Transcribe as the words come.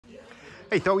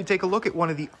Hey, thought we'd take a look at one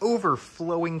of the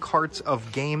overflowing carts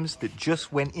of games that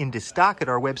just went into stock at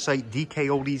our website,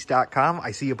 DKOldies.com.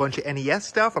 I see a bunch of NES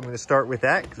stuff. I'm going to start with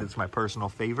that because it's my personal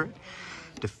favorite.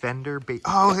 Defender.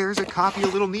 Oh, there's a copy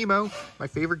of Little Nemo. My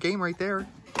favorite game right there.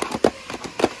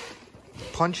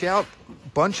 Punch Out.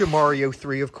 Bunch of Mario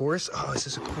 3, of course. Oh, is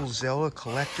this a cool Zelda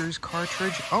collector's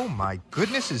cartridge? Oh my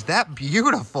goodness, is that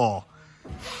beautiful?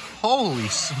 Holy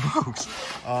smokes.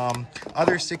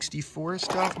 Other 64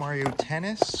 stuff, Mario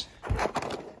Tennis.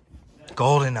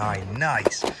 GoldenEye,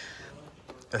 nice.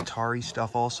 Atari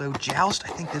stuff also. Joust, I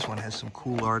think this one has some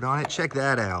cool art on it. Check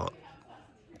that out.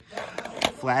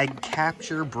 Flag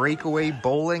Capture, Breakaway,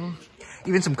 Bowling.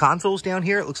 Even some consoles down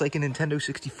here. It looks like a Nintendo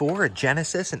 64, a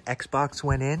Genesis, and Xbox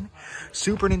went in.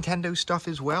 Super Nintendo stuff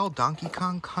as well. Donkey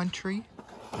Kong Country.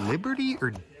 Liberty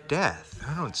or Death?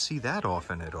 I don't see that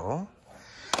often at all.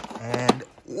 And,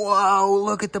 whoa,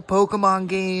 look at the Pokemon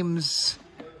games.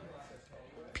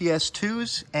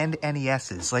 PS2s and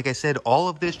NESs. Like I said, all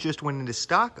of this just went into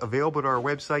stock. Available at our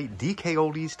website,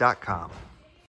 DKOldies.com.